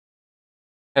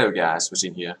Hello guys,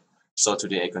 Vasin here. So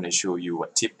today I'm gonna show you a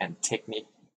tip and technique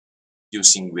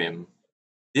using Vim.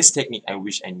 This technique I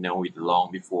wish I know it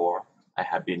long before. I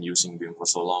have been using Vim for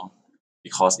so long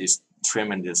because it's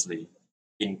tremendously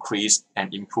increased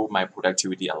and improved my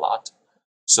productivity a lot.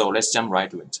 So let's jump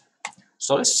right to it.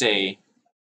 So let's say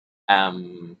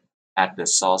at the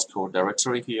source code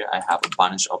directory here I have a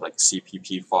bunch of like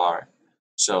CPP file.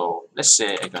 So let's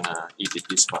say I'm gonna edit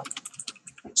this one.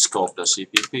 Scope the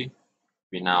CPP.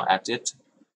 We now add it.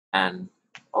 And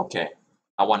okay,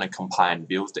 I want to compile and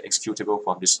build the executable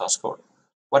from this source code.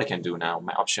 What I can do now,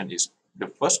 my option is the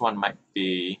first one might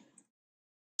be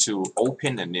to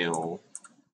open a new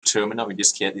terminal. In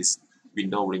this case, is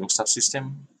Windows Linux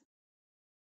subsystem.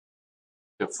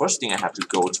 The first thing I have to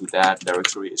go to that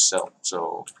directory itself.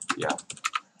 So yeah,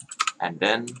 and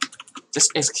then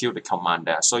just execute the command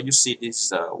there. So you see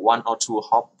this one or two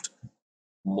hop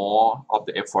more of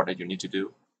the effort that you need to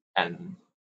do, and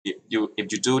if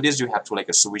you do this, you have to like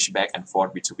a switch back and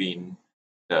forth between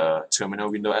the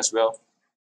terminal window as well.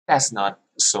 That's not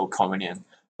so convenient.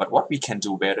 But what we can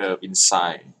do better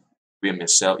inside Vim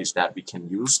itself is that we can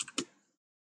use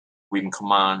Vim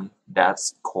command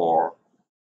that's called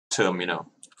terminal.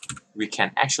 We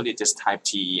can actually just type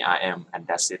TERM and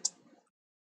that's it.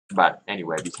 But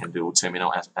anyway, we can do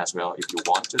terminal as well if you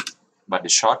want it. But the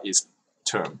short is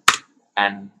term.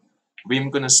 And Vim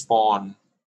gonna spawn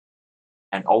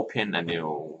and open a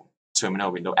new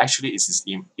terminal window. Actually, it's this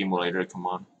emulator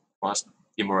command first,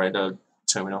 emulator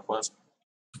terminal first.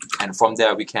 And from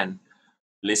there, we can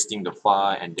listing the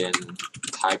file and then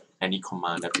type any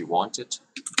command that we wanted.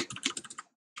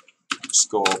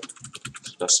 Scope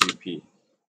the CP.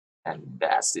 And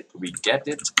that's it. We get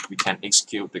it. We can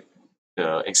execute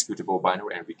the executable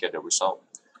binary and we get the result.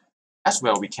 As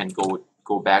well, we can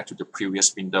go back to the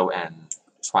previous window and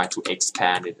try to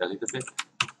expand it a little bit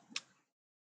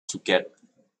to get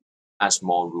a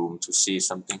small room to see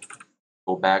something.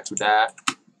 Go back to that,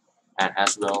 and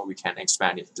as well we can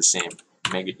expand it the same,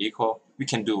 make it equal. We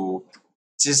can do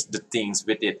just the things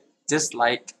with it just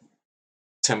like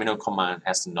terminal command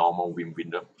as the normal Vim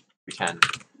window. We can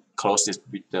close it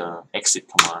with the exit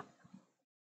command.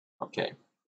 Okay,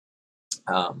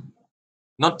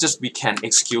 not just we can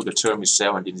execute the term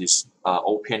itself and this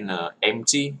open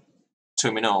empty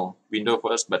terminal window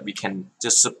first, but we can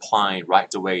just supply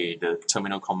right away the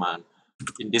terminal command.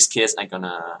 In this case, I'm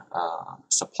gonna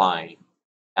supply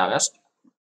ls,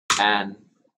 and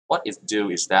what it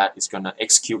do is that it's gonna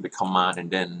execute the command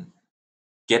and then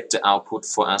get the output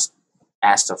for us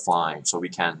as the file, so we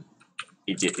can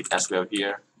edit it as well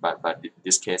here. But in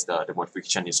this case, the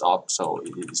modification is off, so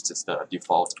it is just the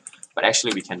default. But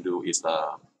actually, we can do is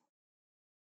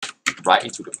write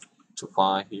into the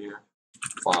file here,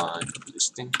 file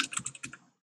listing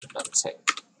text,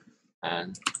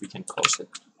 and we can close it,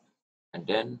 and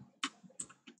then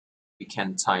we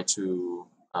can try to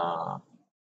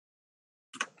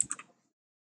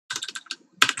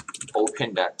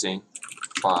open that thing,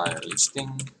 file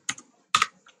listing,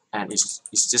 and it's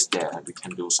just there and we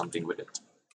can do something with it.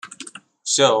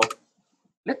 So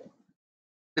let's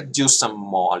do some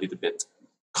more a little bit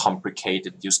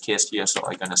complicated use case here. So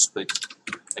I'm gonna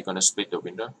split the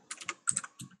window.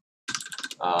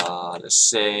 Let's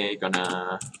say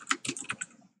gonna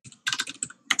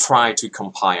try to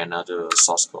compile another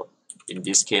source code. In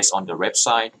this case, on the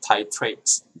website type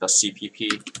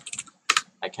traits.cpp,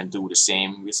 I can do the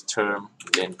same with term,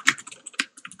 then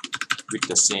with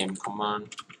the same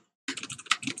command.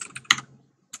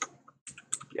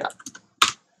 Yeah,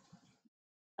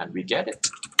 and we get it,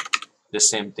 the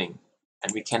same thing.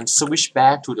 And we can switch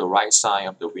back to the right side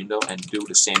of the window and do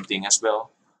the same thing as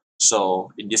well.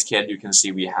 So in this case, you can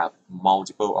see we have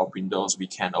multiple of windows we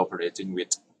can operate in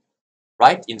with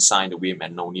right inside the Vim,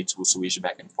 and no need to switch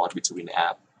back and forth between the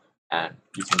app. And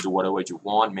you can do whatever you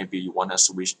want. Maybe you want to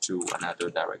switch to another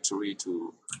directory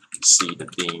to see the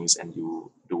things, and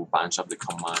you do a bunch of the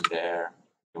command there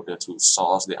in order to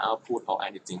source the output or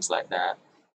anything like that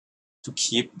to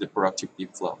keep the productivity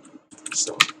flow.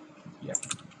 So yeah,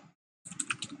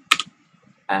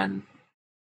 and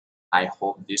I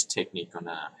hope this technique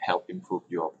gonna help improve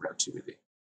your productivity.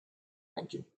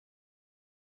 Thank you.